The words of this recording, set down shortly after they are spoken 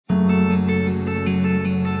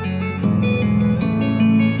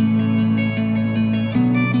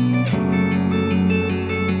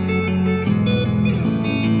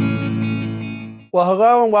Well,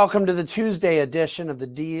 hello and welcome to the Tuesday edition of the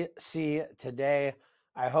DC Today.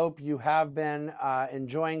 I hope you have been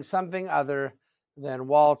enjoying something other than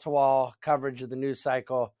wall-to-wall coverage of the news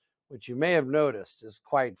cycle, which you may have noticed is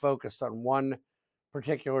quite focused on one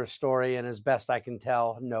particular story and, as best I can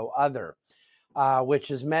tell, no other, which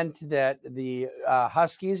has meant that the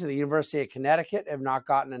Huskies of the University of Connecticut have not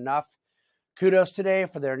gotten enough kudos today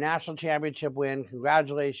for their national championship win.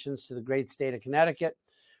 Congratulations to the great state of Connecticut,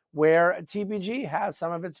 where TBG has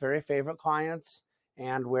some of its very favorite clients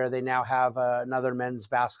and where they now have another men's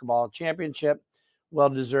basketball championship,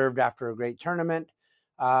 well-deserved after a great tournament.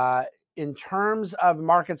 In terms of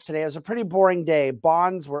markets today, it was a pretty boring day.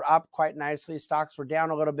 Bonds were up quite nicely. Stocks were down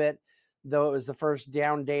a little bit, though it was the first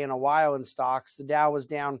down day in a while in stocks. The Dow was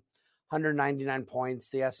down 199 points.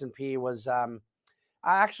 The S&P was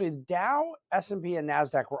actually, Dow, S&P, and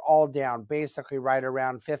NASDAQ were all down, basically right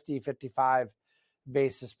around 50, 55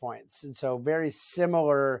 basis points. And so very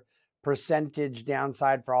similar percentage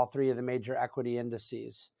downside for all three of the major equity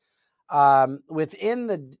indices. Within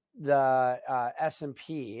the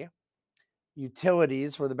S&P,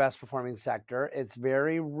 utilities were the best performing sector. It's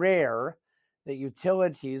very rare that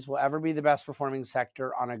utilities will ever be the best performing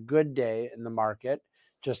sector on a good day in the market,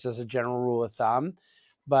 just as a general rule of thumb.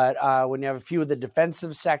 But when you have a few of the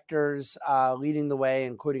defensive sectors leading the way,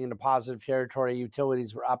 including into positive territory,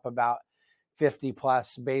 utilities were up about 50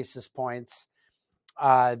 plus basis points,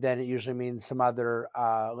 then it usually means some other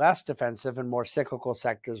less defensive and more cyclical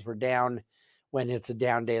sectors were down when it's a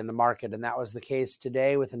down day in the market. And that was the case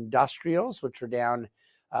today with industrials, which were down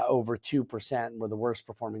over 2% and were the worst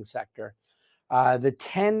performing sector. The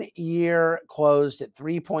 10-year closed at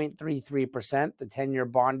 3.33%, the 10-year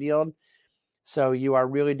bond yield. So you are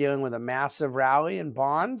really dealing with a massive rally in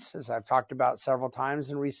bonds, as I've talked about several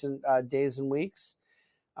times in recent days and weeks.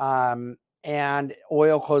 And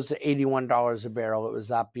oil closed at $81 a barrel. It was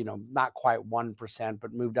up, not quite 1%,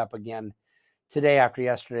 but moved up again today after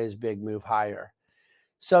yesterday's big move higher.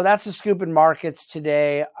 So that's the scoop in markets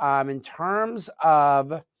today. In terms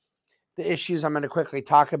of the issues I'm going to quickly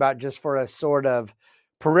talk about just for a sort of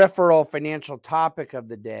peripheral financial topic of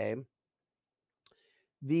the day,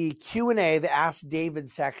 the Q&A, the Ask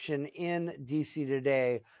David section in DC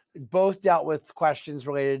Today, both dealt with questions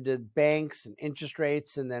related to banks and interest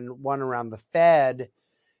rates, and then one around the Fed.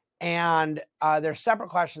 And they're separate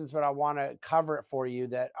questions, but I want to cover it for you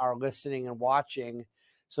that are listening and watching.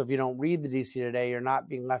 So if you don't read the DC Today, you're not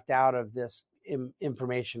being left out of this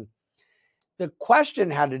information. The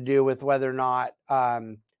question had to do with whether or not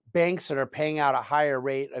banks that are paying out a higher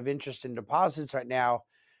rate of interest in deposits right now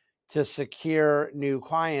to secure new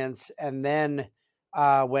clients, and then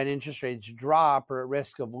when interest rates drop, are at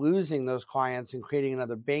risk of losing those clients and creating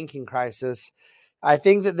another banking crisis. I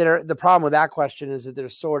think that the problem with that question is that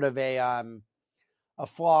there's sort of a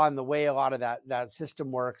flaw in the way a lot of that system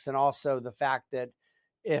works, and also the fact that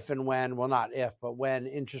if and when, well, not if, but when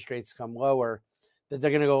interest rates come lower, that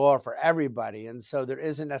they're going to go lower for everybody. And so there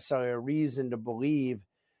isn't necessarily a reason to believe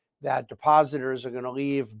that depositors are going to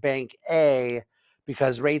leave Bank A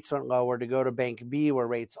because rates went lower to go to Bank B where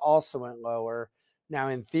rates also went lower. Now,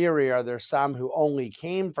 in theory, are there some who only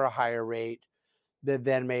came for a higher rate that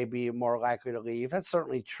then may be more likely to leave? That's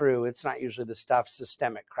certainly true. It's not usually the stuff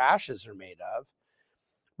systemic crashes are made of.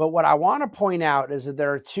 But what I want to point out is that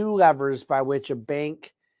there are two levers by which a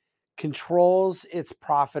bank controls its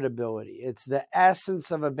profitability. It's the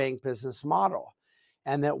essence of a bank business model.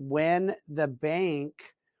 And that when the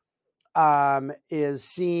bank is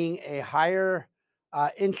seeing a higher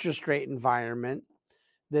interest rate environment,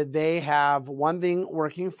 that they have one thing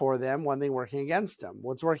working for them, one thing working against them.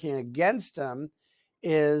 What's working against them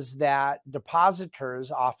is that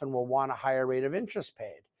depositors often will want a higher rate of interest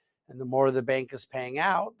paid. And the more the bank is paying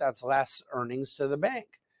out, that's less earnings to the bank.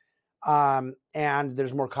 And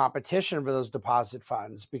there's more competition for those deposit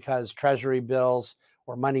funds because treasury bills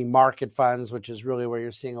or money market funds, which is really where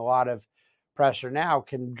you're seeing a lot of pressure now,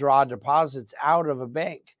 can draw deposits out of a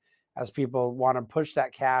bank as people want to push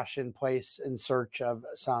that cash in place in search of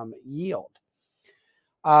some yield.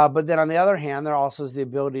 But then on the other hand, there also is the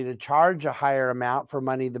ability to charge a higher amount for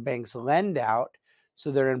money the banks lend out. So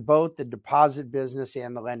they're in both the deposit business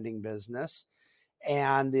and the lending business.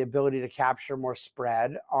 And the ability to capture more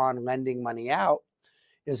spread on lending money out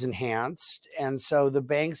is enhanced. And so the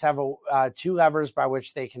banks have two levers by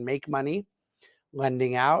which they can make money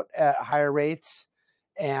lending out at higher rates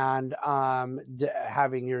and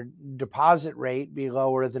having your deposit rate be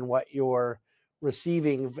lower than what you're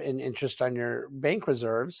receiving in interest on your bank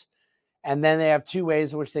reserves. And then they have two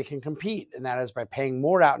ways in which they can compete, and that is by paying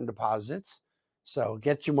more out in deposits, so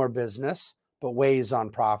get you more business, but weighs on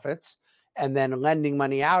profits, and then lending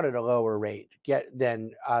money out at a lower rate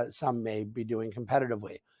than some may be doing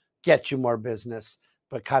competitively. Get you more business,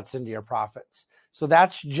 but cuts into your profits. So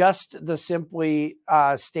that's just the simply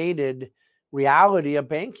stated reality of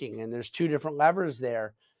banking. And there's two different levers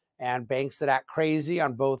there. And banks that act crazy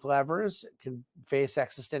on both levers can face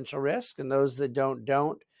existential risk, and those that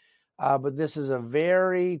don't. But this is a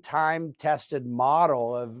very time-tested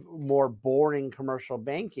model of more boring commercial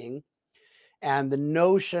banking. And the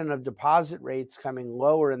notion of deposit rates coming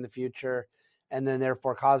lower in the future and then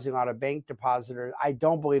therefore causing a lot of bank depositors, I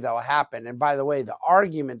don't believe that will happen. And by the way, the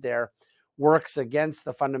argument there works against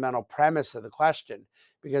the fundamental premise of the question,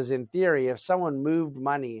 because in theory, if someone moved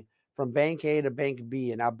money from bank A to bank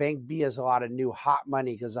B, and now bank B has a lot of new hot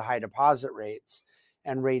money because of high deposit rates,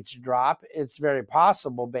 and rates drop, it's very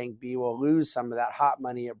possible bank B will lose some of that hot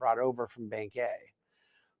money it brought over from bank A.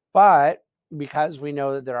 But because we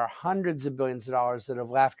know that there are hundreds of billions of dollars that have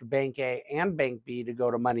left bank A and bank B to go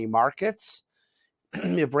to money markets,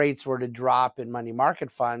 if rates were to drop in money market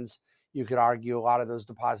funds, you could argue a lot of those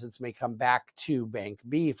deposits may come back to bank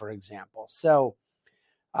B, for example. So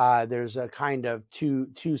there's a kind of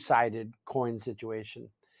two-sided coin situation.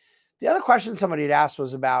 The other question somebody had asked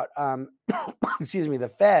was about,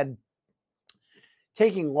 the Fed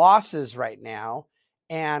taking losses right now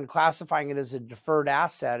and classifying it as a deferred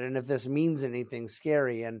asset, and if this means anything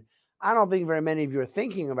scary. And I don't think very many of you are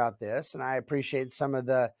thinking about this, and I appreciate some of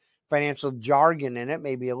the financial jargon in it,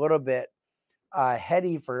 maybe a little bit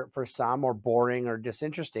heady for some, or boring or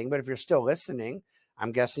disinteresting, but if you're still listening,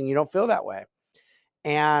 I'm guessing you don't feel that way.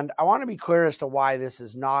 And I want to be clear as to why this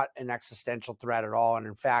is not an existential threat at all, and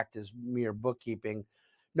in fact is mere bookkeeping.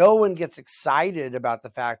 No one gets excited about the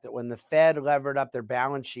fact that when the Fed levered up their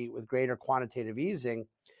balance sheet with greater quantitative easing,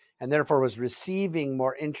 and therefore was receiving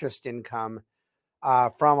more interest income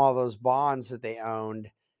from all those bonds that they owned,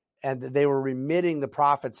 and that they were remitting the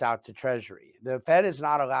profits out to Treasury. The Fed is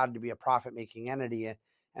not allowed to be a profit-making entity,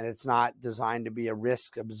 and it's not designed to be a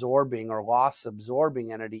risk-absorbing or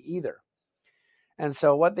loss-absorbing entity either. And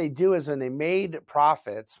so what they do is when they made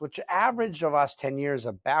profits, which averaged over the last 10 years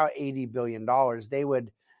about $80 billion, they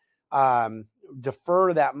would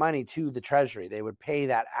defer that money to the Treasury. They would pay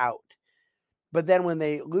that out. But then when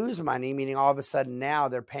they lose money, meaning all of a sudden now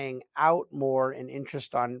they're paying out more in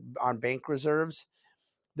interest on bank reserves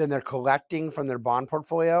than they're collecting from their bond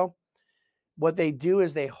portfolio, what they do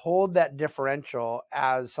is they hold that differential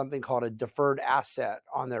as something called a deferred asset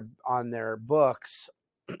on their books.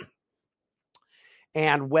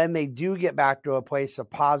 And when they do get back to a place of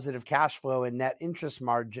positive cash flow and net interest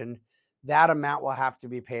margin, that amount will have to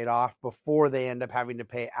be paid off before they end up having to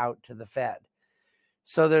pay out to the Fed.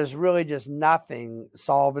 So there's really just nothing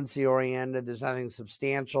solvency oriented. There's nothing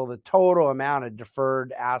substantial. The total amount of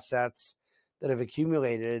deferred assets that have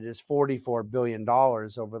accumulated is $44 billion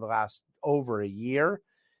over a year.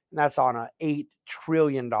 And that's on an $8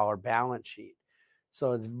 trillion balance sheet.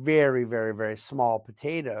 So it's very, very, very small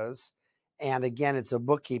potatoes. And again, it's a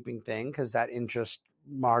bookkeeping thing because that interest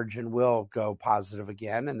margin will go positive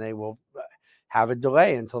again, and they will have a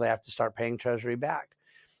delay until they have to start paying Treasury back.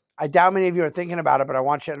 I doubt many of you are thinking about it, but I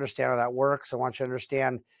want you to understand how that works. I want you to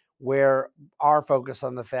understand where our focus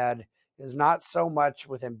on the Fed is not so much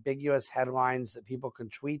with ambiguous headlines that people can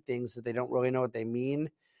tweet things that they don't really know what they mean.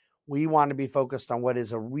 We want to be focused on what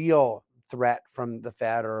is a real threat from the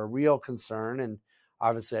Fed or a real concern. And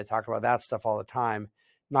obviously I talk about that stuff all the time,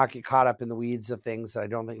 not get caught up in the weeds of things that I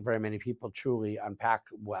don't think very many people truly unpack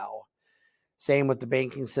well. Same with the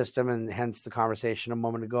banking system, and hence the conversation a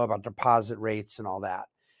moment ago about deposit rates and all that.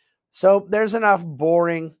 So there's enough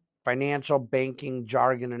boring financial banking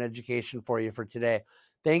jargon and education for you for today.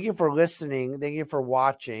 Thank you for listening. Thank you for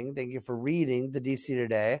watching. Thank you for reading the DC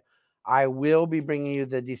Today. I will be bringing you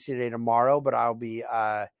the DC Today tomorrow, but I'll be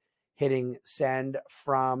hitting send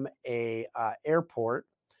from a airport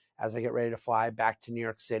as I get ready to fly back to New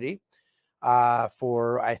York City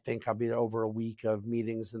for, I think I'll be over a week of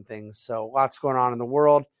meetings and things. So lots going on in the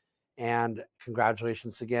world, and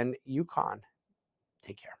congratulations again, UConn.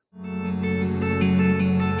 Take care.